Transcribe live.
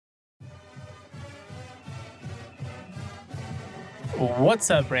What's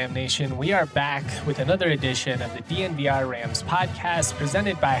up, Ram Nation? We are back with another edition of the DNVR Rams podcast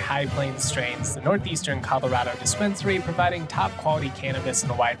presented by High Plains Strains, the Northeastern Colorado dispensary providing top quality cannabis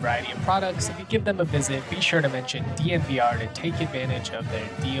and a wide variety of products. If you give them a visit, be sure to mention DNVR to take advantage of their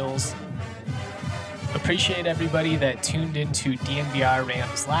deals. Appreciate everybody that tuned into DNVR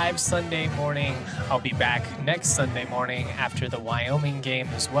Rams live Sunday morning. I'll be back next Sunday morning after the Wyoming game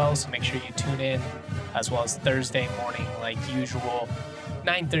as well, so make sure you tune in, as well as Thursday morning like usual,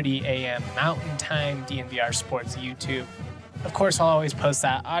 9:30 a.m. Mountain Time, DNVR Sports YouTube. Of course, I'll always post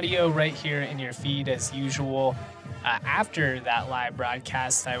that audio right here in your feed as usual. After that live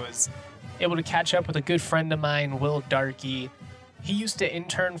broadcast, I was able to catch up with a good friend of mine, Will Darkey. He used to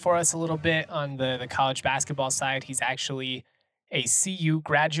intern for us a little bit on the college basketball side. He's actually a CU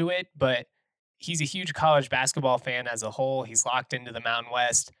graduate, but he's a huge college basketball fan as a whole. He's locked into the Mountain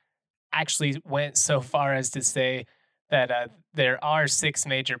West. Actually went so far as to say that there are 6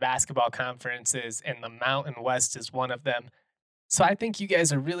 major basketball conferences, and the Mountain West is one of them. So I think you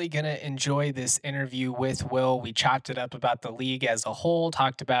guys are really going to enjoy this interview with Will. We chopped it up about the league as a whole,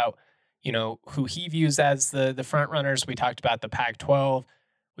 talked about who he views as the front runners. We talked about the Pac-12.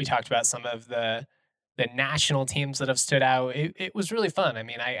 We talked about some of the national teams that have stood out. It was really fun. I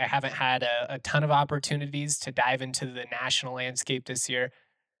mean, I haven't had a ton of opportunities to dive into the national landscape this year,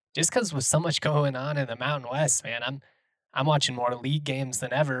 just because with so much going on in the Mountain West, man. I'm watching more league games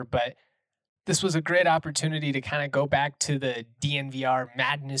than ever, but this was a great opportunity to kind of go back to the DNVR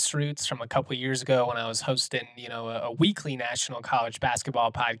madness roots from a couple of years ago when I was hosting, a weekly national college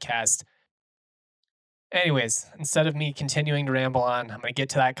basketball podcast. Anyways, instead of me continuing to ramble on, I'm going to get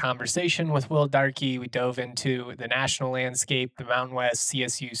to that conversation with Will Darkey. We dove into the national landscape, the Mountain West,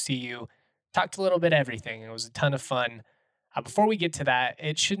 CSU, CU, talked a little bit everything. It was a ton of fun. Before we get to that,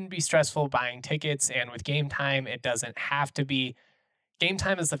 it shouldn't be stressful buying tickets, and with Game Time, it doesn't have to be. Game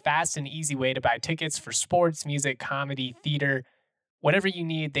Time is the fast and easy way to buy tickets for sports, music, comedy, theater, whatever you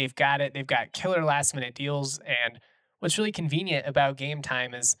need. They've got it. They've got killer last minute deals, and what's really convenient about Game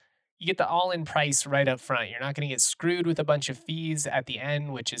Time is you get the all-in price right up front. You're not going to get screwed with a bunch of fees at the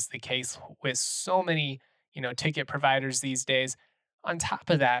end, which is the case with so many, ticket providers these days. On top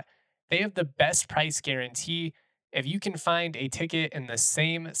of that, they have the best price guarantee. If you can find a ticket in the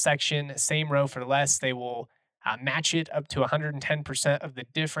same section, same row for less, they will match it up to 110% of the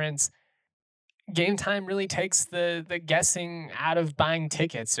difference. Game Time really takes the guessing out of buying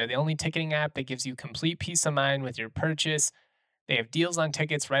tickets. They're the only ticketing app that gives you complete peace of mind with your purchase. They have deals on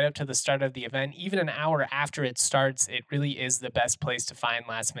tickets right up to the start of the event. Even an hour after it starts, it really is the best place to find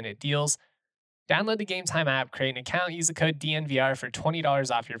last minute deals. Download the Game Time app, create an account, use the code DNVR for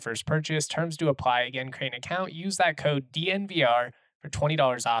 $20 off your first purchase. Terms do apply. Again, create an account, use that code DNVR for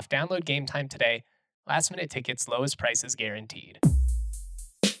 $20 off. Download Game Time today. Last minute tickets, lowest prices guaranteed.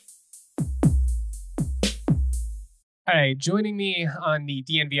 All right, joining me on the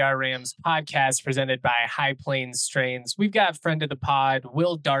DNVR Rams podcast presented by High Plains Strains, we've got friend of the pod,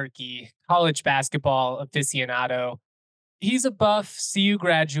 Will Darkey, college basketball aficionado. He's a buff CU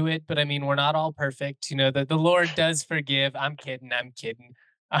graduate, but I mean, we're not all perfect. The Lord does forgive. I'm kidding.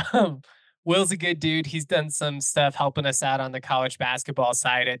 Um, Will's a good dude. He's done some stuff helping us out on the college basketball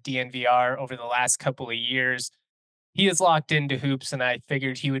side at DNVR over the last couple of years. He is locked into hoops, and I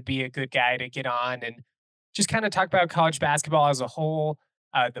figured he would be a good guy to get on and just kind of talk about college basketball as a whole.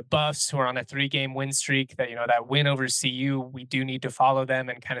 The Buffs, who are on a 3-game win streak, that win over CU, we do need to follow them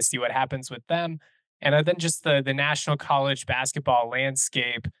and kind of see what happens with them. And then just the national college basketball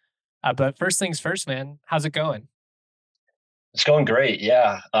landscape. But first things first, man, how's it going? It's going great.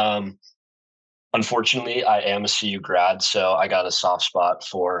 Yeah. Unfortunately, I am a CU grad, so I got a soft spot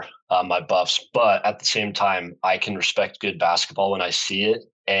for my Buffs. But at the same time, I can respect good basketball when I see it.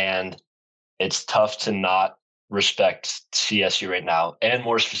 And it's tough to not respect CSU right now, and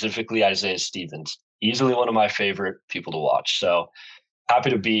more specifically, Isaiah Stevens. Easily one of my favorite people to watch. So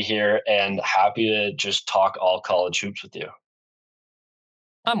happy to be here and happy to just talk all college hoops with you.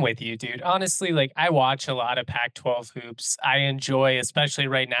 I'm with you, dude. Honestly, like I watch a lot of Pac-12 hoops. I enjoy, especially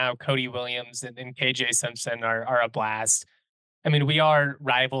right now, Cody Williams and KJ Simpson are a blast. I mean, we are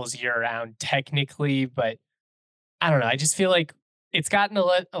rivals year round technically, but I don't know. I just feel like it's gotten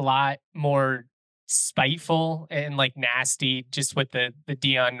a lot more spiteful and like nasty just with the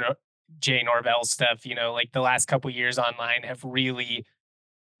J Norvell stuff. Like the last couple years online have really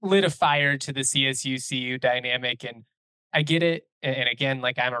lit a fire to the CSU CU dynamic. And I get it. And again,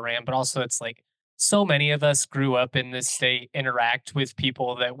 like I'm a Ram, but also it's like so many of us grew up in this state, interact with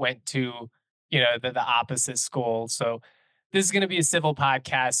people that went to, the opposite school. So this is going to be a civil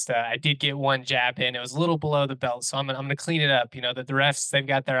podcast. I did get one jab in. It was a little below the belt, so I'm gonna clean it up. You know that the refs, they've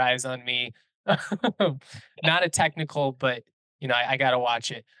got their eyes on me. Not a technical, but I got to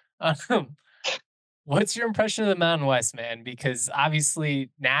watch it. Um, what's your impression of the Mountain West, man? Because obviously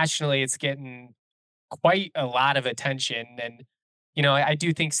nationally, it's getting quite a lot of attention, and I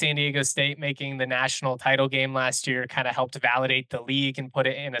do think San Diego State making the national title game last year kind of helped validate the league and put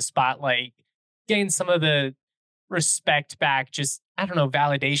it in a spotlight, gain some of the respect back, just I don't know,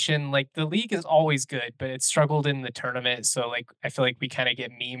 validation. Like the league is always good, but it struggled in the tournament. So like I feel like we kind of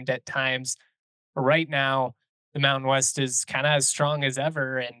get memed at times. But right now, the Mountain West is kind of as strong as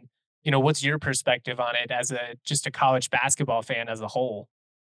ever. And what's your perspective on it as a just a college basketball fan as a whole?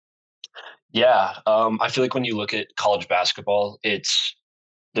 Yeah, I feel like when you look at college basketball, it's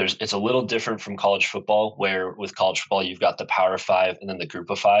a little different from college football, where with college football you've got the Power Five and then the Group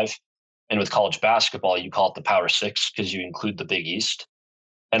of Five, and with college basketball you call it the Power Six because you include the Big East.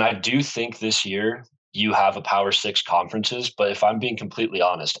 And I do think this year you have a Power Six conferences, but if I'm being completely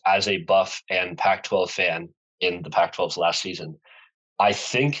honest, as a Buff and Pac-12 fan in the Pac-12's last season, I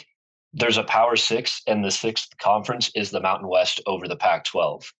think there's a Power Six, and the sixth conference is the Mountain West over the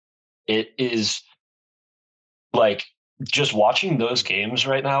Pac-12. It is like just watching those games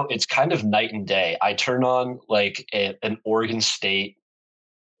right now, it's kind of night and day. I turn on like an Oregon State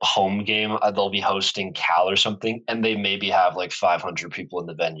home game, they'll be hosting Cal or something, and they maybe have like 500 people in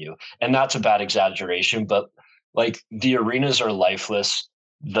the venue. And that's a bad exaggeration, but like the arenas are lifeless.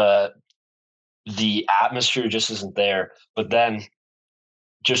 The the atmosphere just isn't there. But then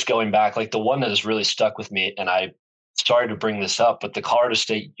just going back, like the one that has really stuck with me, and I sorry to bring this up, but the Colorado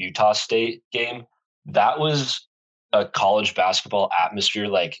State Utah State game, that was a college basketball atmosphere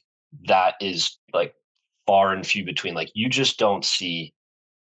like that is like far and few between. Like you just don't see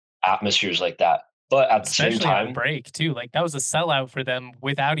atmospheres like that. But at the same Especially on time, break too. Like that was a sellout for them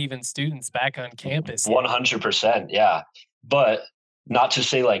without even students back on campus yet. 100%, yeah. But not to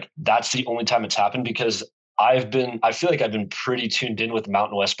say like that's the only time it's happened, because I feel like I've been pretty tuned in with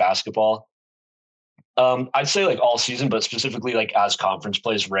Mountain West basketball. I'd say like all season, but specifically like as conference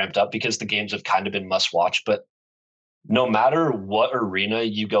plays ramped up, because the games have kind of been must watch. But no matter what arena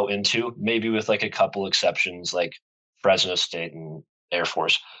you go into, maybe with like a couple exceptions like Fresno State and Air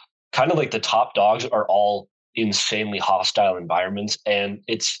Force, kind of like the top dogs are all insanely hostile environments. And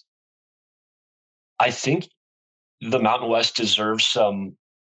I think the Mountain West deserves some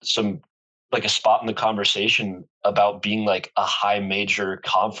like a spot in the conversation about being like a high major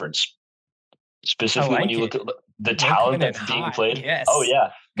conference, I specifically when like you look it. at the No talent coming in that's being hot. played. Oh Yes.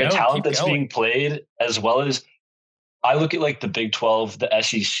 yeah, the Go. talent Keep that's being going. played, as well as I look at like the Big 12, the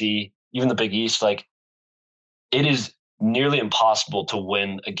SEC, even the Big East. Like it is nearly impossible to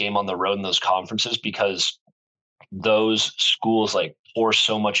win a game on the road in those conferences, because those schools like pour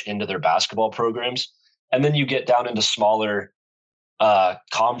so much into their basketball programs. And then you get down into smaller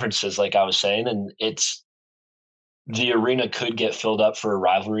conferences, like I was saying, and the arena could get filled up for a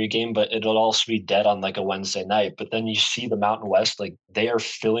rivalry game, but it'll also be dead on like a Wednesday night. But then you see the Mountain West, like they are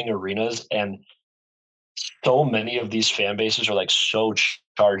filling arenas, and so many of these fan bases are like so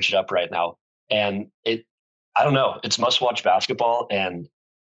charged up right now. And I don't know, it's must watch basketball. And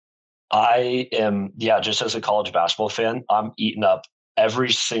I am, yeah, just as a college basketball fan, I'm eating up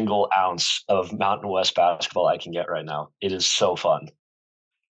every single ounce of Mountain West basketball I can get right now. It is so fun.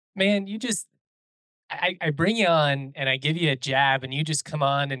 Man, you just I bring you on and I give you a jab and you just come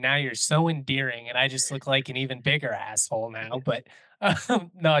on and now you're so endearing and I just look like an even bigger asshole now. But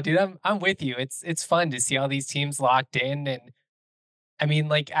no, dude, I'm with you. It's fun to see all these teams locked in. And I mean,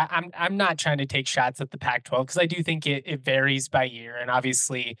 like I'm not trying to take shots at the Pac-12 because I do think it varies by year. And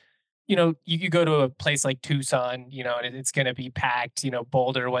obviously, you go to a place like Tucson, and it's gonna be packed,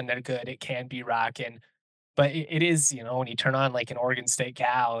 Boulder when they're good, it can be rocking. But it is, when you turn on like an Oregon State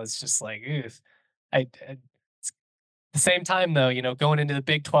Cal, it's just like, oof. At the same time, though, going into the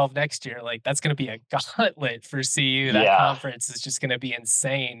Big 12 next year, like that's going to be a gauntlet for CU. That Yeah. conference is just going to be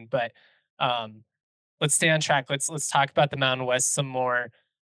insane. But um, let's stay on track. Let's talk about the Mountain West some more.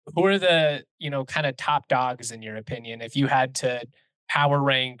 Who are the kind of top dogs in your opinion? If you had to power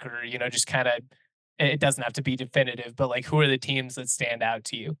rank, or just kind of, it doesn't have to be definitive, but like who are the teams that stand out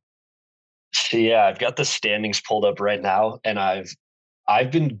to you? So yeah, I've got the standings pulled up right now, and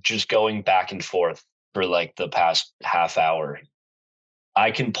I've been just going back and forth for like the past half hour.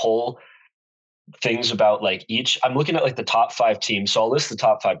 I can pull things about like each. I'm looking at like the top five teams. So I'll list the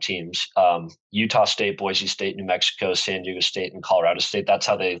top five teams: Utah State, Boise State, New Mexico, San Diego State, and Colorado State. That's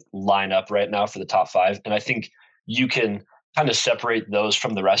how they line up right now for the top five. And I think you can kind of separate those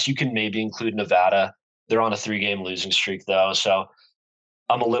from the rest. You can maybe include Nevada, They're on a 3-game losing streak though, so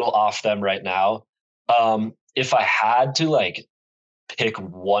I'm a little off them right now. If I had to like pick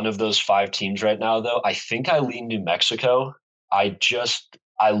one of those 5 teams right now, though, I think I lean New Mexico. I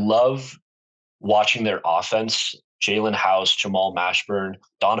love watching their offense. Jalen House, Jamal Mashburn,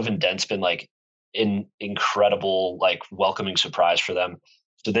 Donovan Dent's been like incredible, like welcoming surprise for them.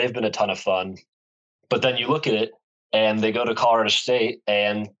 So they've been a ton of fun. But then you look at it and they go to Colorado State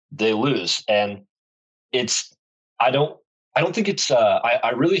and they lose. And it's I don't I don't think it's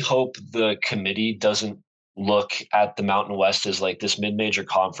I really hope the committee doesn't look at the Mountain West as like this mid-major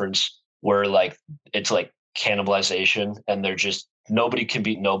conference where like it's like cannibalization and they're just nobody can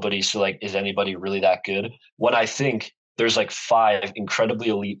beat nobody. So like is anybody really that good? When I think there's like 5 incredibly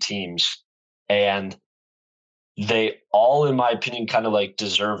elite teams and they all, in my opinion, kind of like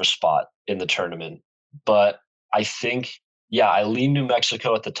deserve a spot in the tournament. But I think, yeah, I lean New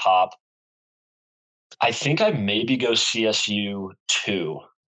Mexico at the top. I think I maybe go CSU too.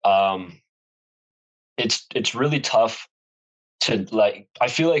 Um, it's really tough to like. I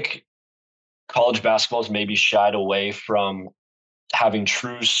feel like college basketball has maybe shied away from having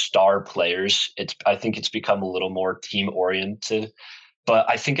true star players. I think it's become a little more team oriented. But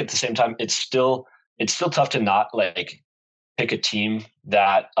I think at the same time, it's still tough to not like pick a team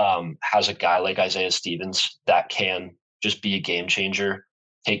that has a guy like Isaiah Stevens that can just be a game changer,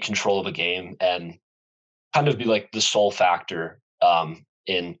 take control of a game, and kind of be like the sole factor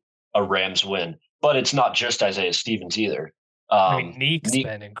in a Rams win. But it's not just Isaiah Stevens either. I mean, Neek's Neek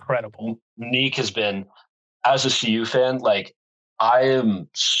been incredible. Neek has been, as a CU fan, like I am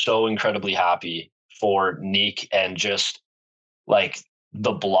so incredibly happy for Neek and just like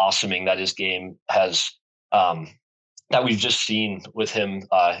the blossoming that his game has um, that we've just seen with him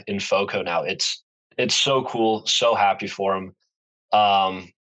in FOCO now. It's so cool, so happy for him. Um,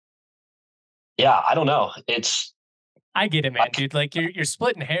 yeah, I don't know. I get it, I, man, dude. Like you're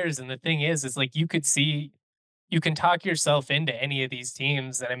splitting hairs, and the thing is like you could see you can talk yourself into any of these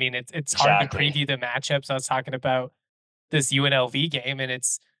teams, and I mean it's hard to exactly. preview the matchups. I was talking about this UNLV game, and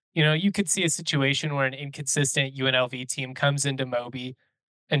it's you could see a situation where an inconsistent UNLV team comes into Moby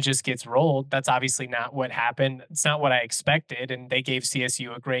and just gets rolled. That's obviously not what happened. It's not what I expected, and they gave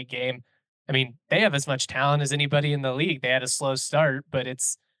CSU a great game. I mean, they have as much talent as anybody in the league. They had a slow start, but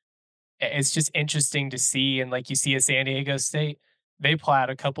it's just interesting to see. And like you see at San Diego State, they pull out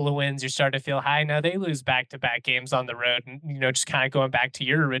a couple of wins. You're starting to feel high. Now they lose back to back games on the road. And, just kind of going back to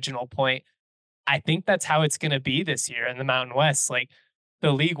your original point, I think that's how it's going to be this year in the Mountain West. Like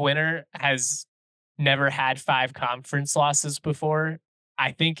the league winner has never had 5 conference losses before.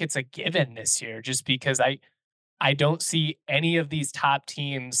 I think it's a given this year just because I don't see any of these top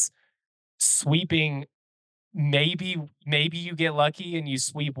teams sweeping. Maybe you get lucky and you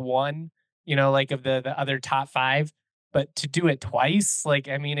sweep one, like of the other top 5, but to do it twice, like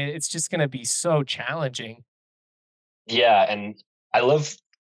I mean, it's just going to be so challenging. Yeah, and I love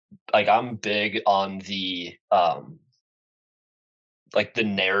like I'm big on the like the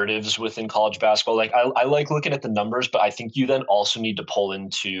narratives within college basketball. Like I like looking at the numbers, but I think you then also need to pull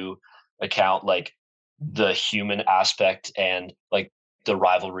into account like the human aspect and like the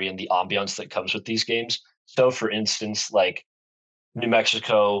rivalry and the ambiance that comes with these games. So for instance, like New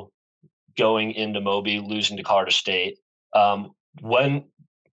Mexico going into Moby, losing to Colorado State. When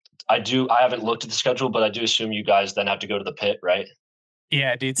I haven't looked at the schedule, but I do assume you guys then have to go to the pit, right?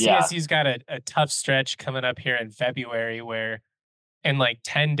 Yeah, dude, Yeah. CSU's got a tough stretch coming up here in February where in like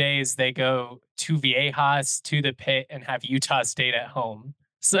 10 days they go to Viejas, to the pit, and have Utah State at home.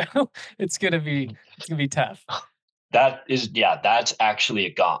 So it's gonna be tough. Yeah, that's actually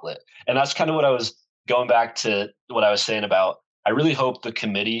a gauntlet. And that's kind of what I was going back to what I was saying about I really hope the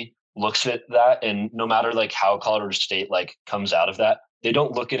committee looks at that and no matter like how Colorado State like comes out of that, they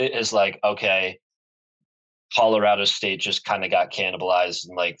don't look at it as like, okay, Colorado State just kind of got cannibalized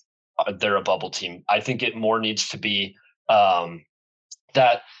and like they're a bubble team. I think it more needs to be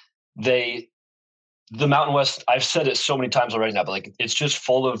that they the Mountain West, I've said it so many times already now, but like it's just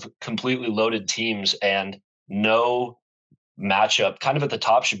full of completely loaded teams and no matchup kind of at the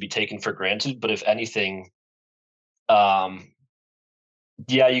top should be taken for granted. But if anything, um,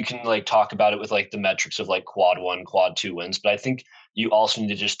 yeah, you can like talk about it with like the metrics of like quad 1, quad 2 wins. But I think you also need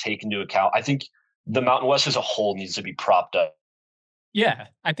to just take into account, I think the Mountain West as a whole needs to be propped up. Yeah,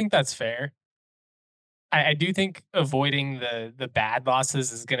 I think that's fair. I do think avoiding the bad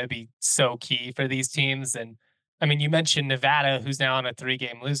losses is going to be so key for these teams. And I mean, you mentioned Nevada, who's now on a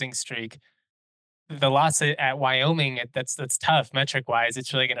 3-game losing streak. The loss at Wyoming, that's tough metric wise.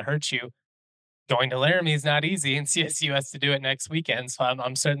 It's really going to hurt you. Going to Laramie is not easy, and CSU has to do it next weekend. So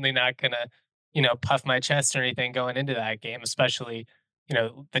I'm certainly not gonna puff my chest or anything going into that game, especially,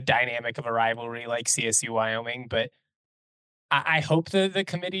 the dynamic of a rivalry like CSU Wyoming. But I hope the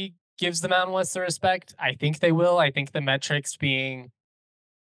committee gives the Mountain West the respect. I think they will. I think the metrics being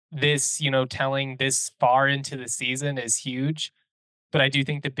this, telling this far into the season is huge. But I do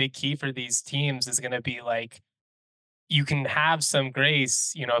think the big key for these teams is going to be like, you can have some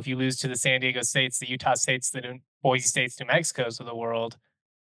grace, if you lose to the San Diego States, the Utah States, the Boise States, New Mexico's of the world.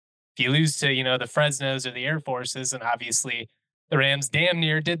 If you lose to, the Fresnos or the Air Forces, and obviously the Rams damn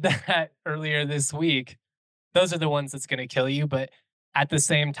near did that earlier this week, those are the ones that's going to kill you. But at the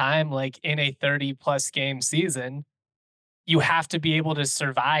same time, like in a 30 plus game season, you have to be able to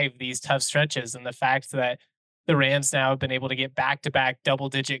survive these tough stretches. And the fact that the Rams now have been able to get back to back double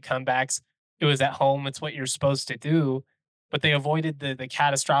digit comebacks, it was at home. It's what you're supposed to do. But they avoided the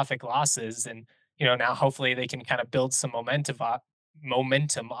catastrophic losses. And, now hopefully they can kind of build some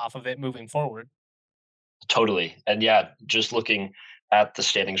momentum off of it moving forward. Totally. And yeah, just looking at the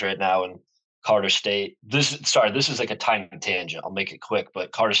standings right now and Carter State. This is like a tiny tangent. I'll make it quick,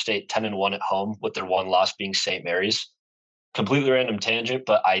 but Carter State 10-1 at home with their one loss being St. Mary's. Completely random tangent,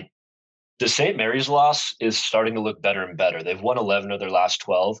 but I the St. Mary's loss is starting to look better and better. They've won 11 of their last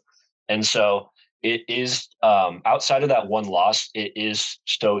 12. And so it is outside of that one loss, it is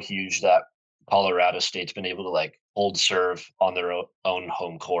so huge that Colorado State's been able to like hold serve on their own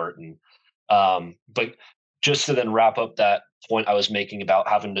home court. And but just to then wrap up that point I was making about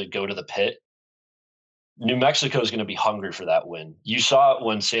having to go to the pit, New Mexico is going to be hungry for that win. You saw it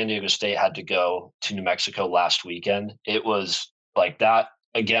when San Diego State had to go to New Mexico last weekend. It was like that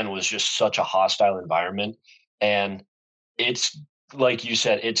again was just such a hostile environment. And it's like you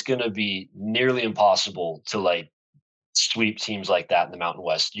said, it's going to be nearly impossible to like sweep teams like that in the Mountain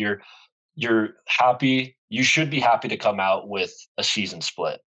West. You're happy. You should be happy to come out with a season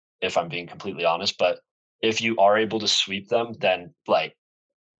split, if I'm being completely honest. But if you are able to sweep them, then like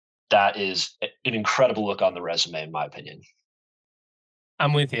that is an incredible look on the resume, in my opinion.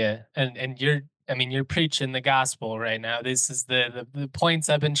 I'm with you, and you're preaching the gospel right now. This is the points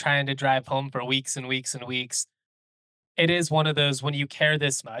I've been trying to drive home for weeks and weeks and weeks. It is one of those when you care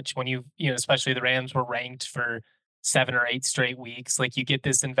this much, when especially the Rams were ranked for 7 or 8 straight weeks, like you get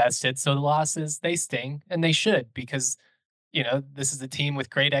this invested. So the losses, they sting, and they should, because this is a team with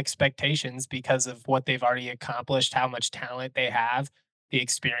great expectations because of what they've already accomplished, how much talent they have, the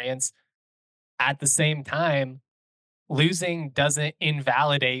experience. At the same time, losing doesn't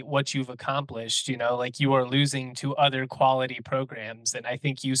invalidate what you've accomplished. Like you are losing to other quality programs. And I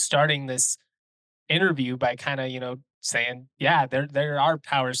think you starting this interview by kind of, saying, yeah, there are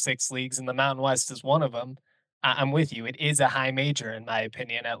Power Six leagues and the Mountain West is one of them. I'm with you. It is a high major, in my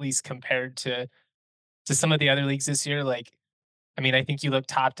opinion, at least compared to some of the other leagues this year. Like, I mean, I think you look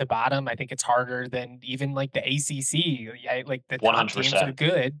top to bottom. I think it's harder than even like the ACC. Yeah, like the top teams are 100%.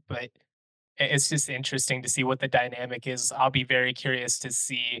 good, but it's just interesting to see what the dynamic is. I'll be very curious to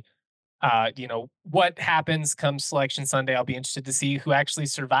see, what happens come Selection Sunday. I'll be interested to see who actually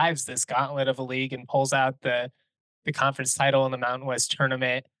survives this gauntlet of a league and pulls out the conference title in the Mountain West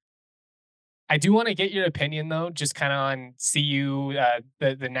tournament. I do want to get your opinion though, just kind of on CU,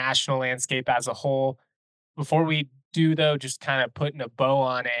 the national landscape as a whole. Before we do though, just kind of putting a bow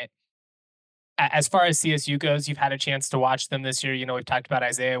on it. As far as CSU goes, you've had a chance to watch them this year. We've talked about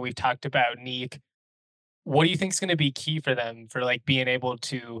Isaiah, we've talked about Neek. What do you think is going to be key for them for like being able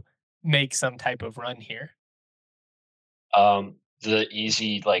to make some type of run here? The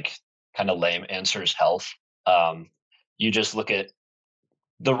easy, like, kind of lame answer is health. Um, you just look at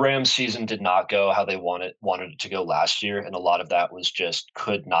the Rams season did not go how they wanted it to go last year, and a lot of that was just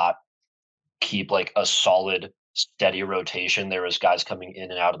could not keep like a solid, steady rotation. There was guys coming in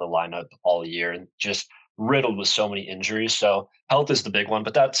and out of the lineup all year, and just riddled with so many injuries. So health is the big one,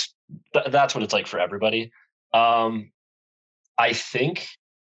 but that's what it's like for everybody. Um, I think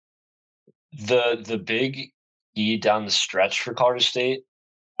the big E down the stretch for Colorado State,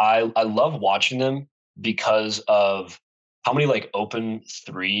 I love watching them because of how many like open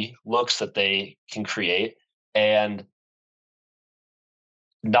three looks that they can create. And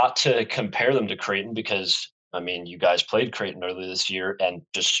not to compare them to Creighton because I mean you guys played Creighton earlier this year and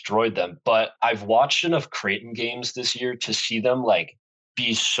destroyed them. But I've watched enough Creighton games this year to see them like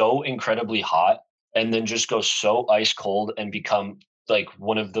be so incredibly hot and then just go so ice cold and become like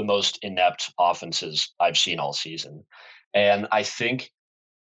one of the most inept offenses I've seen all season. And I think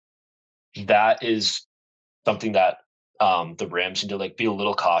that is something that the Rams need to like be a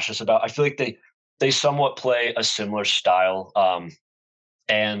little cautious about. I feel like they somewhat play a similar style,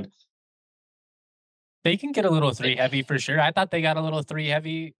 and They can get a little they, three heavy for sure. I thought they got a little three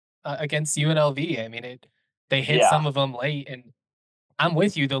heavy against UNLV. I mean, they hit Yeah, some of them late, and I'm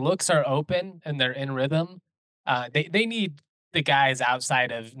with you. The looks are open and they're in rhythm. They need the guys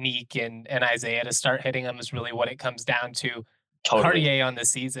outside of Neek and Isaiah to start hitting them is really what it comes down to. totally. Cartier on the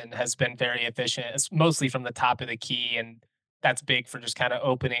season has been very efficient. It's mostly from the top of the key, and that's big for just kind of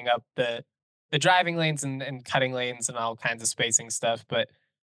opening up the driving lanes and cutting lanes and all kinds of spacing stuff. But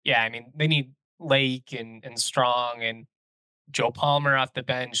yeah, I mean, they need Lake and Strong and Joe Palmer off the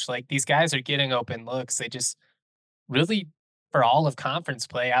bench. Like these guys are getting open looks. They just really, for all of conference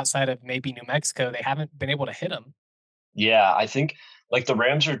play outside of maybe New Mexico, they haven't been able to hit them. Yeah, I think like the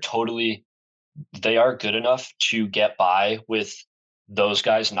Rams are totally they are good enough to get by with those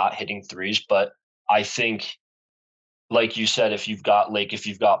guys not hitting threes, but I think like you said, if you've got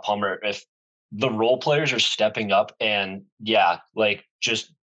Palmer, if the role players are stepping up and yeah, like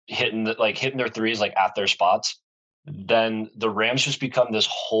just hitting their threes like at their spots, then the Rams just become this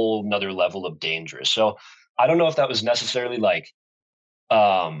whole another level of dangerous. So I don't know if that was necessarily like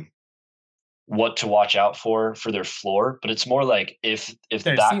um what to watch out for their floor, but it's more like if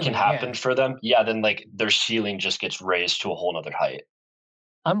Their that can ceiling, happen yeah. for them, yeah, then like their ceiling just gets raised to a whole nother height.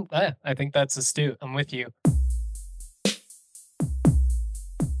 I think that's astute. I'm with you.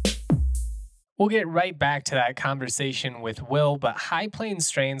 We'll get right back to that conversation with Will, but High Plains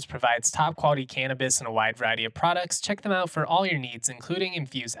Strains provides top quality cannabis and a wide variety of products. Check them out for all your needs, including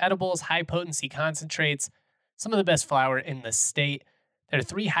infused edibles, high potency concentrates, some of the best flower in the state. There are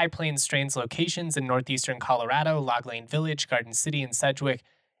three High Plains Strains locations in northeastern Colorado: Log Lane Village, Garden City, and Sedgwick.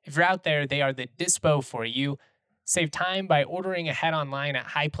 If you're out there, they are the dispo for you. Save time by ordering ahead online at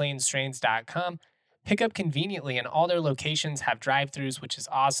highplainstrains.com. Pick up conveniently, and all their locations have drive throughs, which is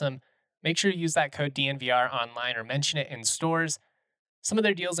awesome. Make sure to use that code DNVR online or mention it in stores. Some of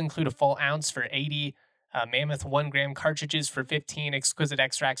their deals include a full ounce for 80, Mammoth 1 gram cartridges for 15, Exquisite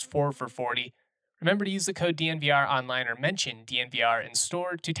Extracts 4 for 40. Remember to use the code DNVR online or mention DNVR in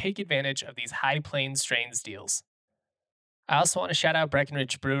store to take advantage of these High Plains Strains deals. I also want to shout out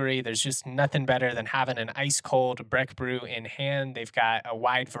Breckenridge Brewery. There's just nothing better than having an ice cold Breck brew in hand. They've got a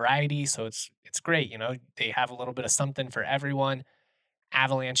wide variety, so it's great. You know, they have a little bit of something for everyone.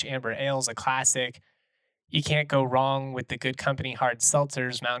 Avalanche Amber Ale is a classic. You can't go wrong with the Good Company hard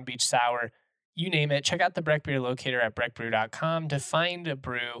seltzers, Mountain Beach Sour, you name it. Check out the Breck Beer Locator at breckbrew.com to find a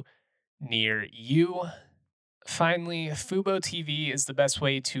brew near you. Finally, Fubo TV is the best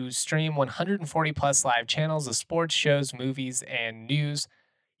way to stream 140 plus live channels of sports, shows, movies, and news.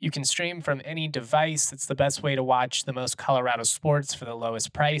 You can stream from any device. It's the best way to watch the most Colorado sports for the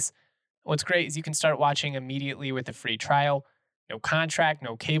lowest price. What's great is you can start watching immediately with a free trial. No contract,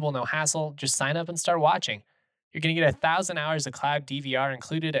 no cable, no hassle. Just sign up and start watching. You're going to get 1,000 hours of cloud DVR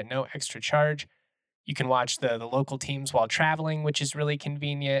included at no extra charge. You can watch the local teams while traveling, which is really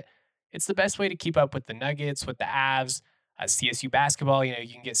convenient. It's the best way to keep up with the Nuggets, with the Avs, CSU basketball. You know,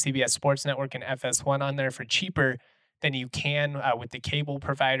 you can get CBS Sports Network and FS1 on there for cheaper than you can with the cable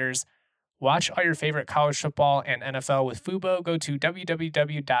providers. Watch all your favorite college football and NFL with Fubo. Go to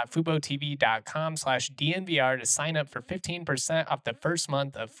www.fubotv.com/DNVR to sign up for 15% off the first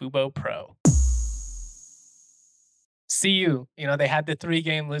month of Fubo Pro. CU, you know, they had the 3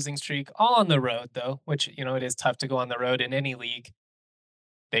 game losing streak all on the road, though, which, you know, it is tough to go on the road in any league.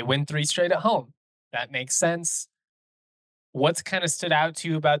 They win 3 straight at home. That makes sense. What's kind of stood out to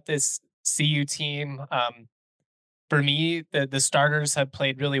you about this CU team? For me, the starters have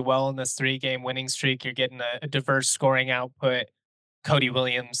played really well in this 3 game winning streak. You're getting a diverse scoring output. Cody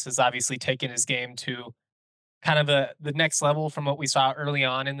Williams has obviously taken his game to kind of the next level from what we saw early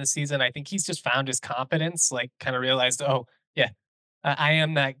on in the season. I think he's just found his confidence, like kind of realized, oh yeah, I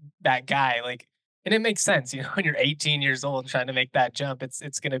am that guy. Like, and it makes sense, you know, when you're 18 years old trying to make that jump,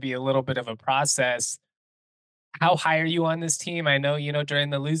 it's going to be a little bit of a process. How high are you on this team? I know, you know, during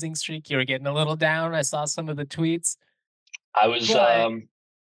the losing streak, you were getting a little down. I saw some of the tweets, I was but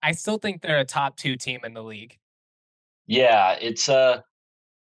I still think they're a top 2 team in the league. yeah, it's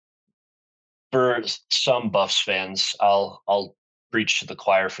for some Buffs fans, I'll preach to the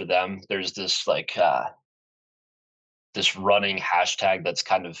choir for them. There's this like this running hashtag that's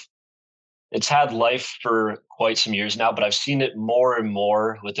kind of it's had life for quite some years now, but I've seen it more and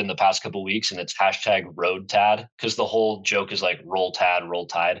more within the past couple weeks, and it's hashtag road tad because the whole joke is like roll tad, roll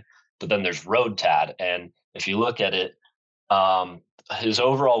tide, but then there's road tad, and if you look at it, um, his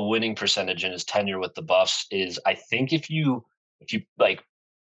overall winning percentage in his tenure with the Buffs is I think if you like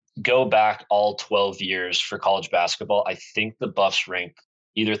go back all 12 years for college basketball, I think the Buffs ranked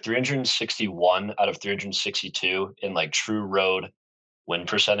either 361 out of 362 in like true road win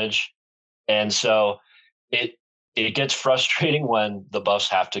percentage. And so it it gets frustrating when the Buffs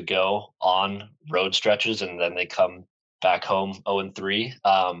have to go on road stretches and then they come back home 0-3.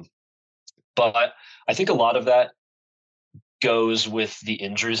 But I think a lot of that goes with the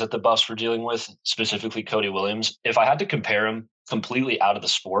injuries that the Buffs were dealing with, specifically Cody Williams. If I had to compare him completely out of the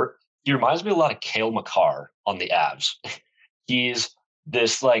sport, he reminds me a lot of Cale Makar on the Avs. He's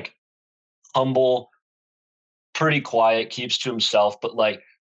this like humble, pretty quiet, keeps to himself, but like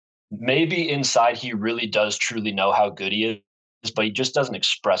maybe inside he really does truly know how good he is, but he just doesn't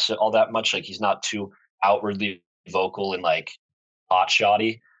express it all that much. Like he's not too outwardly vocal and like hot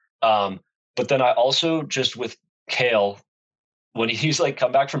shoddy. Um, but then I also just with Kale, when he's like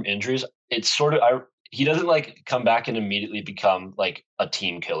come back from injuries, it's sort of he doesn't like come back and immediately become like a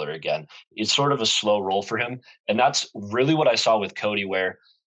team killer again. It's sort of a slow roll for him. And that's really what I saw with Cody, where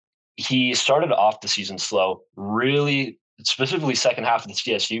he started off the season slow, really specifically second half of the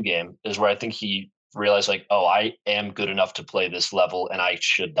CSU game is where I think he realized like, oh, I am good enough to play this level and I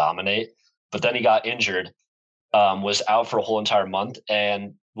should dominate. But then he got injured, was out for a whole entire month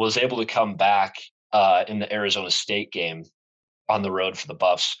and was able to come back in the Arizona State game on the road for the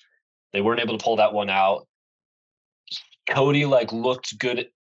Buffs. They weren't able to pull that one out. Cody like looked good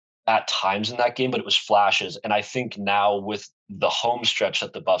at times in that game, but it was flashes. And I think now with the home stretch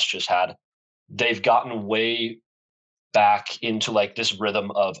that the Buffs just had, they've gotten way back into like this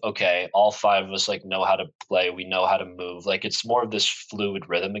rhythm of okay, all five of us like know how to play, we know how to move. Like it's more of this fluid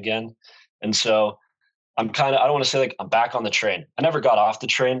rhythm again. And so I'm kind of I don't want to say like I'm back on the train. I never got off the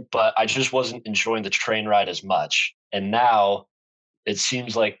train, but I just wasn't enjoying the train ride as much. And now it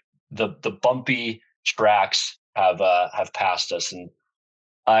seems like the bumpy tracks have passed us, and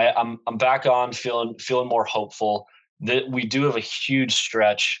I'm back on feeling more hopeful. That we do have a huge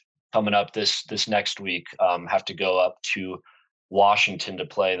stretch coming up this next week. Have to go up to Washington to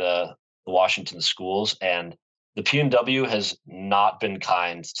play the Washington schools, and the PNW has not been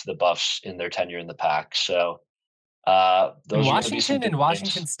kind to the Buffs in their tenure in the pack. So And those are going to be some Washington big and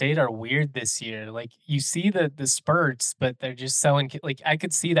Washington games. State are weird this year. Like you see the spurts, but they're just so like I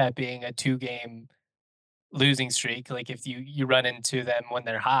could see that being a 2 game losing streak. Like if you run into them when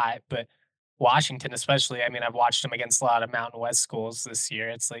they're hot, but Washington especially. I mean, I've watched them against a lot of Mountain West schools this year.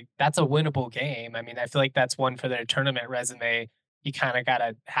 It's like that's a winnable game. I mean, I feel like that's one for their tournament resume. You kind of got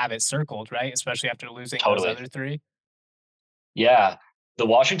to have it circled, right? Especially after losing those Totally. other three. Yeah, the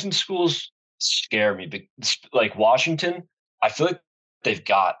Washington schools scare me. Like Washington, I feel like they've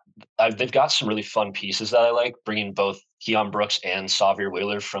got they've got some really fun pieces that I like. Bringing both Keon Brooks and Xavier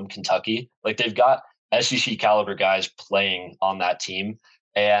Wheeler from Kentucky, like they've got SEC caliber guys playing on that team,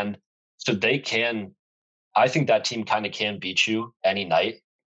 and so they can. I think that team kind of can beat you any night.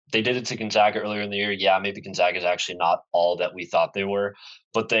 They did it to Gonzaga earlier in the year. Yeah, maybe Gonzaga is actually not all that we thought they were,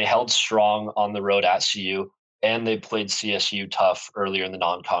 but they held strong on the road at CU and they played CSU tough earlier in the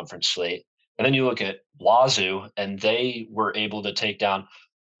non-conference slate. And then you look at Wazoo, and they were able to take down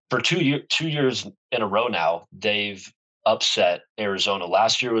for 2 years in a row now. They've upset Arizona.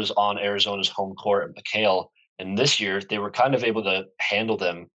 Last year was on Arizona's home court at McHale, and this year they were kind of able to handle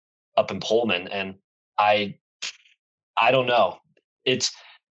them up in Pullman. And I I don't know. It's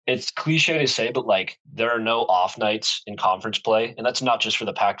it's cliche to say, but like there are no off nights in conference play, and that's not just for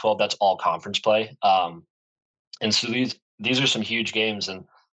the Pac-12. That's all conference play. And so these are some huge games, and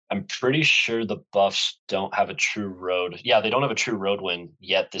I'm pretty sure the Buffs don't have a true road. Yeah, they don't have a true road win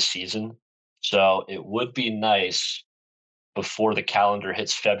yet this season. So it would be nice before the calendar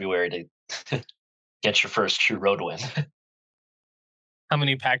hits February to get your first true road win. How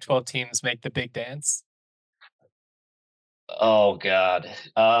many Pac-12 teams make the big dance? Oh God.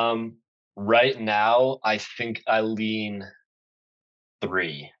 Right now, I think I lean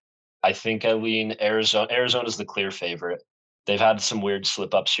three. I think I lean Arizona. Arizona's the clear favorite. They've had some weird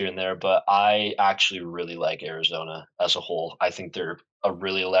slip ups here and there, but I actually really like Arizona as a whole. I think they're a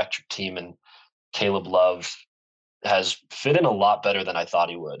really electric team, and Caleb Love has fit in a lot better than I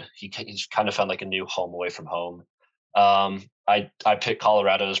thought he would. He's kind of found like a new home away from home. I picked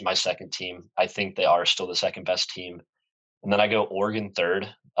Colorado as my second team. I think they are still the second best team, and then I go Oregon third.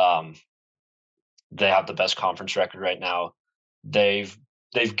 Um, they have the best conference record right now. They've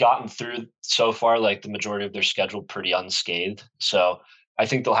they've gotten through so far like the majority of their schedule pretty unscathed. So I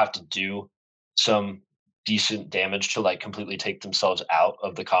think they'll have to do some decent damage to like completely take themselves out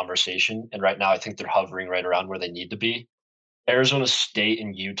of the conversation. And right now I think they're hovering right around where they need to be. Arizona State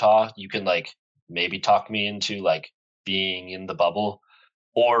and Utah, you can like maybe talk me into like being in the bubble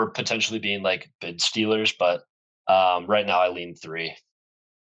or potentially being like bid stealers, but right now I lean three.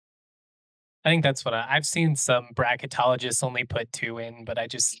 I think that's what I've seen some bracketologists only put two in, but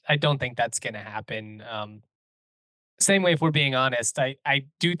I don't think that's going to happen. Same way, if we're being honest, I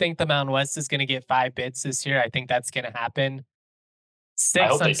do think the Mountain West is going to get 5 bids this year. I think that's going to happen. I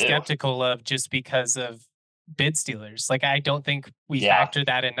 6, hope I'm they do. skeptical of just because of bid stealers. Like, I don't think we Yeah, factor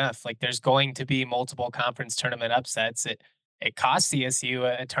that enough. Like, there's going to be multiple conference tournament upsets. It cost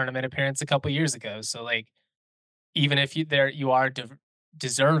CSU a tournament appearance a couple years ago. So, like, even if you are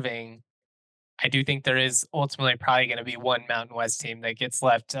deserving, I do think there is ultimately probably going to be one Mountain West team that gets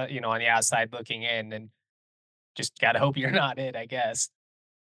left, on the outside looking in, and just gotta hope you're not it, I guess.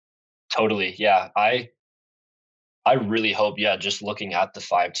 totally. Yeah, I really hope. Yeah, just looking at the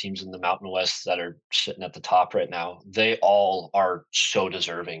 5 teams in the Mountain West that are sitting at the top right now, they all are so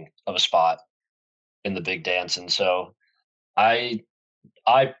deserving of a spot in the big dance, and so I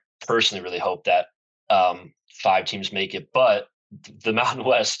I personally really hope that 5 teams make it. But the Mountain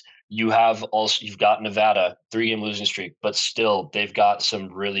West, you've got Nevada 3-game losing streak, but still they've got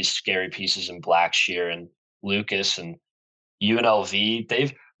some really scary pieces in Blackshear and Lucas and UNLV.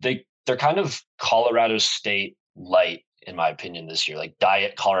 They're kind of Colorado State light in my opinion this year, like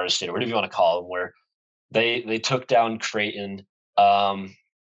diet Colorado State or whatever you want to call them, where they took down Creighton. Um,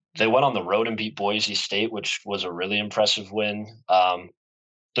 they went on the road and beat Boise State, which was a really impressive win.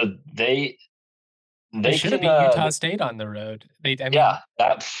 So They they should have can beat Utah State on the road. I yeah,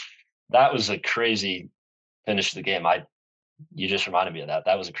 mean, that was a crazy finish to the game. I You just reminded me of that.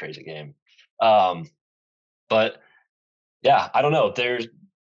 That was a crazy game. Um, but yeah, I don't know.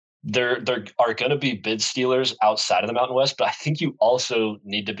 There are going to be bid stealers outside of the Mountain West, but I think you also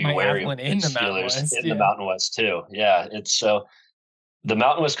need to be might have wary of one in bid the Mountain stealers West. in the Yeah. Mountain West too. Yeah, it's so the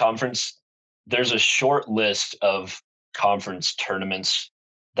Mountain West Conference. There's a short list of conference tournaments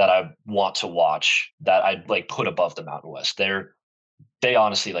that I want to watch that I'd like put above the Mountain West. They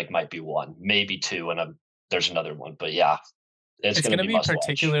honestly like might be one, maybe two, and there's another one. But yeah, it's It's going to gonna be be must watch.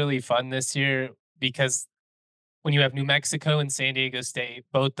 particularly fun this year because when you have New Mexico and San Diego State,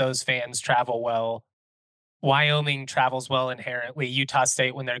 both those fans travel well. Wyoming travels well inherently. Utah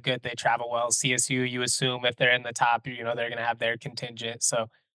State, when they're good, they travel well. CSU, you assume if they're in the top, they're going to have their contingent. So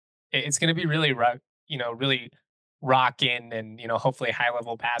it's going to be really, really rocking and, hopefully high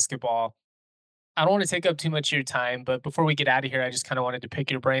level basketball. I don't want to take up too much of your time, but before we get out of here, I just kind of wanted to pick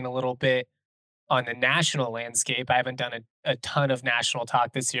your brain a little bit on the national landscape. I haven't done a ton of national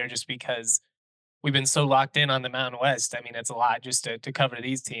talk this year just because we've been so locked in on the Mountain West. I mean, it's a lot just to cover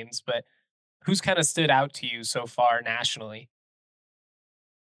these teams, but who's kind of stood out to you so far nationally?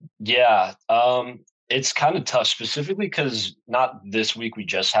 Yeah, it's kind of tough, specifically because not this week we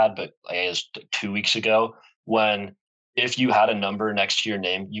just had, but I guess 2 weeks ago, when if you had a number next to your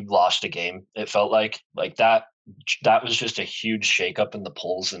name, you lost a game. It felt like that. That was just a huge shakeup in the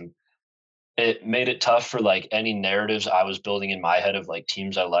polls, and it made it tough for like any narratives I was building in my head of like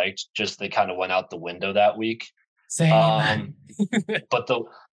teams I liked. Just they kind of went out the window that week. Same. Um, but the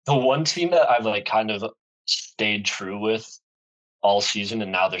one team that I've like kind of stayed true with all season,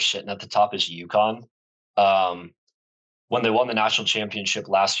 and now they're sitting at the top is UConn. Um, when they won the national championship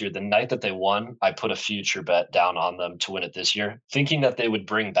last year, the night that they won, I put a future bet down on them to win it this year, thinking that they would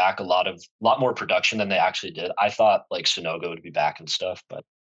bring back a lot more production than they actually did. I thought like Sonogo would be back and stuff, but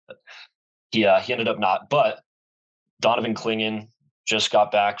he ended up not. But Donovan Clingan just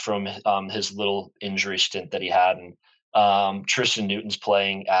got back from his little injury stint that he had, and Tristan Newton's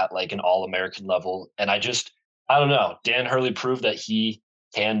playing at like an All-American level. And I don't know. Dan Hurley proved that he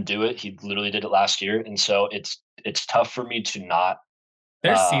can do it. He literally did it last year, and so it's tough for me to not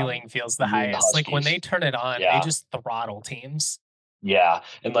Their ceiling feels the lean the highest. Like when Huskies. they turn it on, they Yeah, just throttle teams. yeah,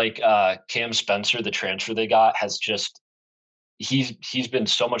 and like Cam Spencer, the transfer they got, has just he's been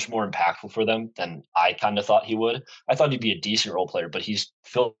so much more impactful for them than I kind of thought he would. I thought he'd be a decent role player, but he's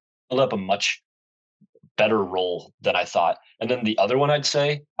filled up a much better role than I thought. And then the other one I'd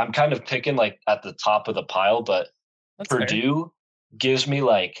say, I'm kind of picking like at the top of the pile, but That's fair. Purdue gives me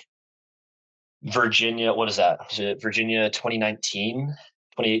like Virginia. What is that? Is it Virginia 2019,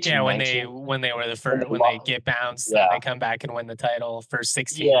 Yeah, 2018, when they 19? when they were the When first, they when they lost, get bounced, then yeah, they come back and win the title for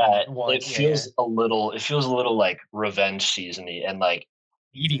 16 yeah. one. It Yeah, yeah. feels a little like revenge seasony, and like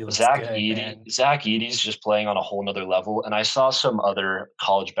Edie looks good, man. Zach Edey's just playing on a whole nother level. And I saw some other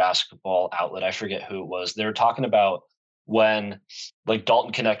college basketball outlet, I forget who it was. They were talking about when like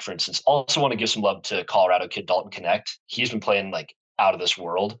Dalton Connect, for instance. Also want to give some love to Colorado kid Dalton Connect. He's been playing like out of this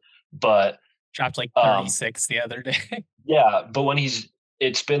world. But Dropped like um 36 the other day. yeah, but when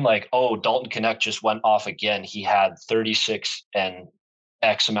it's been like, oh, Dalton Connect just went off again. He had 36 and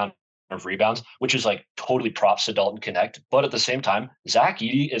X amount of rebounds, which is like totally props to Dalton Connect. But at the same time, Zach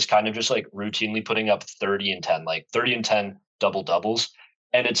Edey is kind of just like routinely putting up 30 and 10, like 30 and 10 double doubles.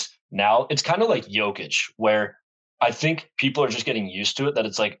 And it's kind of like Jokic, where I think people are just getting used to it. That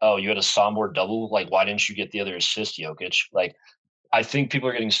it's like, oh, you had a sophomore double. Like, why didn't you get the other assist, Jokic? Like, I think people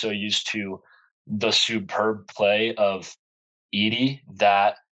are getting so used to the superb play of Edie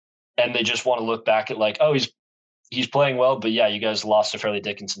that, and they just want to look back at like, oh, he's playing well, but yeah, you guys lost to Fairleigh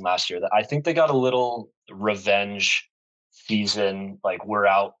Dickinson last year. That I think they got a little revenge season, like we're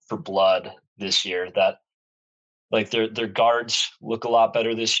out for blood this year. That like their guards look a lot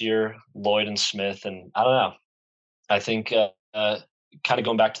better this year, Lloyd and Smith, and I don't know. I think kind of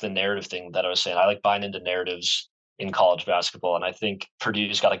going back to the narrative thing that I was saying, I like buying into narratives in college basketball, and I think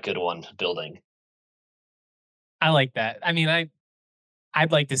Purdue's got a good one building. I like that. I mean,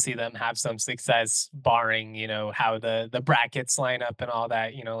 I'd like to see them have some success, barring, how the brackets line up and all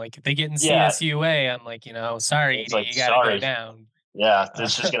that. Like if they get in Yeah, CSUA, I'm like, sorry, it's Edie, like you got to go sorry, down. yeah,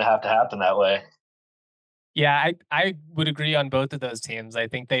 it's Uh, just gonna have to happen that way. yeah, I would agree on both of those teams. I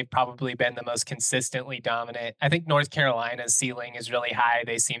think they've probably been the most consistently dominant. I think North Carolina's ceiling is really high.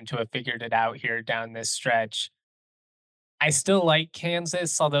 They seem to have figured it out here down this stretch. I still like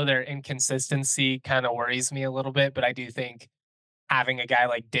Kansas, although their inconsistency kind of worries me a little bit. But I do think having a guy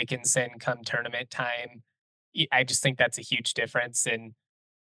like Dickinson come tournament time, I just think that's a huge difference. And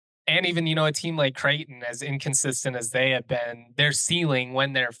even a team like Creighton, as inconsistent as they have been, their ceiling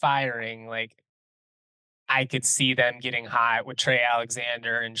when they're firing, like I could see them getting hot with Trey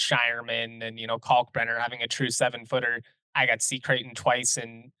Alexander and Shireman and Kalkbrenner having a true 7 footer. I got to see Creighton twice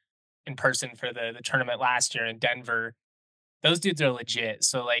in person for the tournament last year in Denver. Those dudes are legit.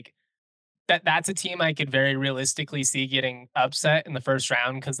 So like that's a team I could very realistically see getting upset in the first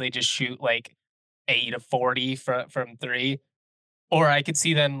round because they just shoot like 8 of 40 from three. Or I could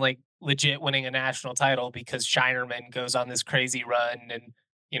see them like legit winning a national title because Shinerman goes on this crazy run and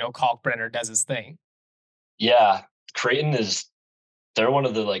Kalkbrenner does his thing. Yeah, Creighton is they're one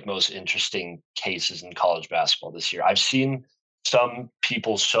of the like most interesting cases in college basketball this year. I've seen some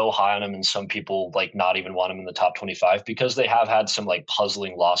people so high on them and some people like not even want them in the top 25 because they have had some like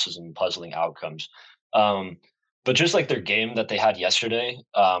puzzling losses and puzzling outcomes. Um, but just like their game that they had yesterday,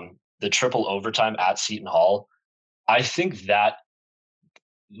 the triple overtime at Seton Hall, I think that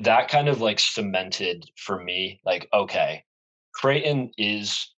kind of like cemented for me, like, okay, Creighton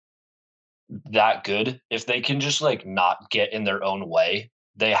is that good. If they can just like not get in their own way,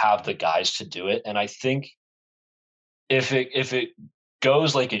 they have the guys to do it. And I think if it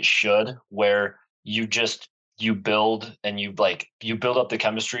goes like it should, where you build and you build up the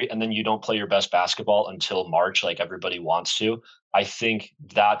chemistry and then you don't play your best basketball until March like everybody wants to, I think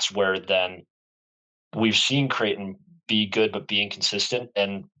that's where then we've seen Creighton be good but be inconsistent,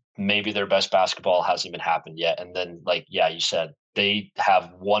 and maybe their best basketball hasn't even happened yet. And then, like, yeah, you said they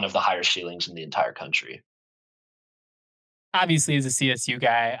have one of the higher ceilings in the entire country. Obviously, as a CSU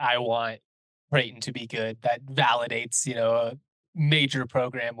guy, I want Creighton to be good. That validates, a major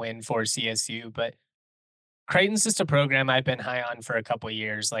program win for CSU. But Creighton's just a program I've been high on for a couple of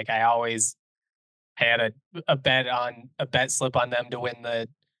years. Like I had a bet slip on them to win the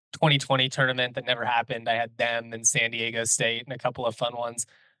 2020 tournament that never happened. I had them and San Diego State and a couple of fun ones.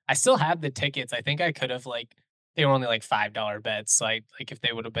 I still have the tickets. I think I could have like they were only like $5 bets. So I like if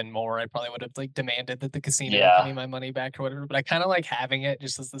they would have been more, I probably would have like demanded that the casino give me Yeah, my money back or whatever. But I kind of like having it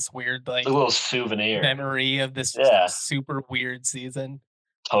just as this weird it's a like little souvenir. memory of this Yeah, super weird season.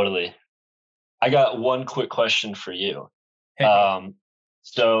 totally. I got one quick question for you. Hit me. Um,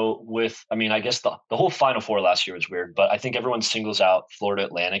 so I mean, I guess the whole Final Four last year was weird, but I think everyone singles out Florida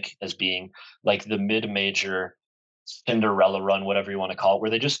Atlantic as being like the mid-major Cinderella run, whatever you want to call it, where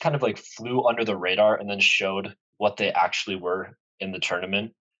they just kind of like flew under the radar and then showed what they actually were in the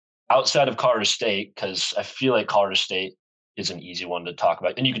tournament. Outside of Colorado State, because I feel like Colorado State is an easy one to talk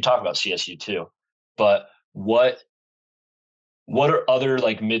about, and you can talk about CSU too. But what are other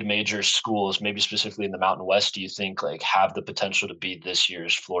like mid-major schools, maybe specifically in the Mountain West, do you think like have the potential to be this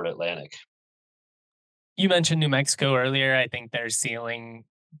year's Florida Atlantic? You mentioned New Mexico earlier. I think their ceiling,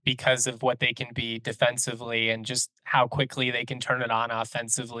 because of what they can be defensively and just how quickly they can turn it on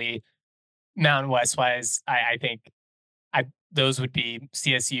offensively. Mountain West wise, I think I those would be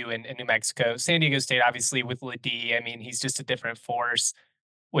CSU and New Mexico. San Diego State, obviously, with Ladie. I mean, he's just a different force.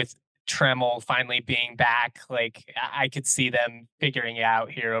 With Tremel finally being back, like I could see them figuring it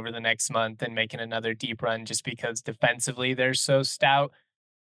out here over the next month and making another deep run just because defensively they're so stout.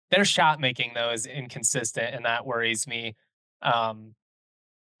 Their shot making though is inconsistent, and that worries me. Um,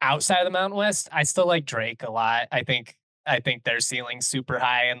 Outside of the Mountain West, I still like Drake a lot. I think their ceiling's super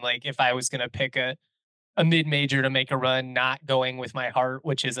high, and like if I was gonna pick a mid major to make a run, not going with my heart,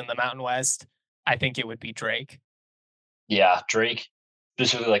 which is in the Mountain West, I think it would be Drake. Yeah, Drake,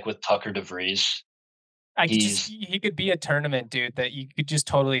 specifically like with Tucker DeVries. He's he could be a tournament dude that you could just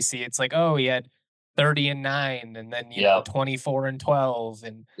totally see. It's like, oh, he had 30-9 and then, Yep, 24-12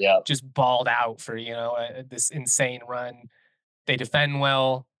 and yep, just balled out for, this insane run. They defend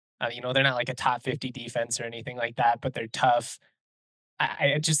well. They're not like a top 50 defense or anything like that, but they're tough.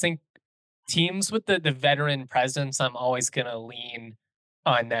 I just think teams with the veteran presence, I'm always gonna lean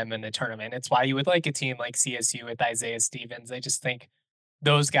on them in the tournament. It's why you would like a team like CSU with Isaiah Stevens. I just think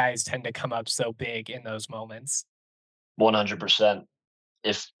those guys tend to come up so big in those moments. 100%.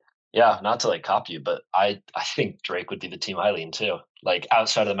 If Yeah, not to like copy you, but I think Drake would be the team I lean to. Like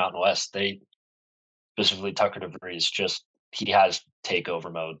outside of the Mountain West, they specifically Tucker DeVries, just he has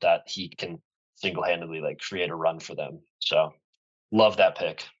takeover mode that he can single handedly like create a run for them. So love that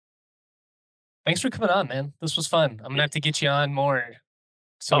pick. Thanks for coming on, man. This was fun. I'm gonna Y- have to get you on more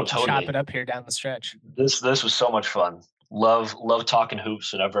so Oh, we can chop it totally. up here down the stretch. This was so much fun. Love talking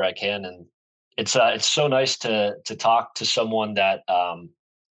hoops whenever I can, and it's so nice to talk to someone that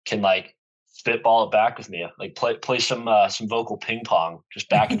can like spitball it back with me, like play some vocal ping pong, just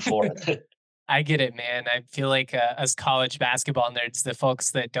back and forth. I get it, man. I feel like us college basketball nerds, the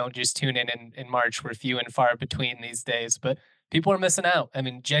folks that don't just tune in March, we're few and far between these days. But people are missing out. I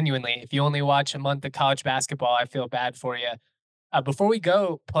mean, genuinely, if you only watch a month of college basketball, I feel bad for you. Before we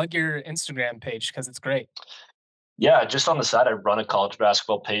go, plug your Instagram page because it's great. Yeah, just on the side, I run a college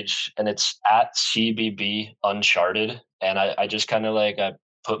basketball page, and it's at CBB Uncharted, and I just kind of like I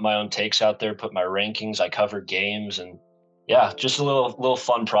put my own takes out there, put my rankings, I cover games, and yeah, just a little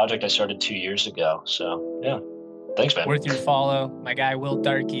fun project I started 2 years ago. So yeah, thanks, man. Worth your follow. My guy, Will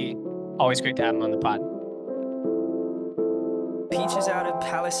Darkey. Always great to have him on the pod. Peaches out of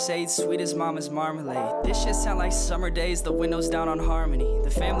Palisades, sweet as mama's marmalade. This shit sound like summer days, the windows down on Harmony. The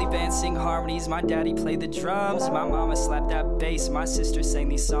family band sing harmonies, my daddy played the drums. My mama slapped that bass, my sister sang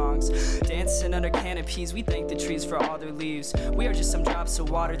these songs. Dancing under canopies, we thank the trees for all their leaves. We are just some drops of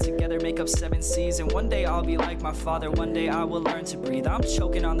water, together make up 7 seas. And one day I'll be like my father, one day I will learn to breathe. I'm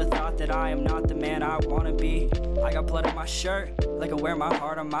choking on the thought that I am not the man I wanna be. I got blood on my shirt, like I wear my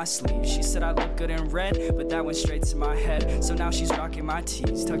heart on my sleeve. She said I look good in red, but that went straight to my head. So now she's rocking my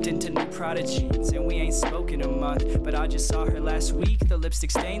tees, tucked into new Prada jeans. And we ain't spoken a month, but I just saw her last week. The lipstick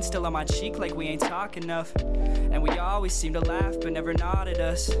stain still on my cheek, like we ain't talk enough. And we always seem to laugh, but never nod at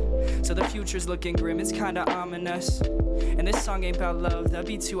us. So the future's looking grim, it's kinda ominous. And this song ain't about love, that'd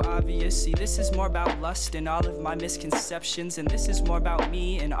be too obvious. See, this is more about lust and all of my misconceptions. And this is more about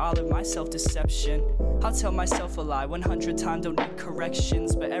me and all of my self-deception. I'll tell myself a lie 100 times, don't need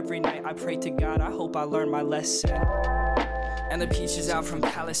corrections. But every night I pray to God, I hope I learn my lesson. And the peaches out from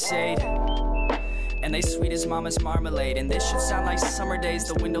Palisade, and they sweet as mama's marmalade. And this should sound like summer days,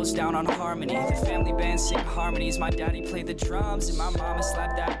 the windows down on Harmony. The family band sing harmonies, my daddy played the drums. And my mama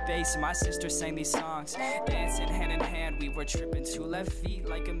slapped that bass, and my sister sang these songs. Dancing hand in hand, we were tripping 2 left feet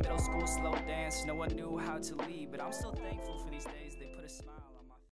like a middle school slow dance. No one knew how to lead, but I'm still thankful for these days.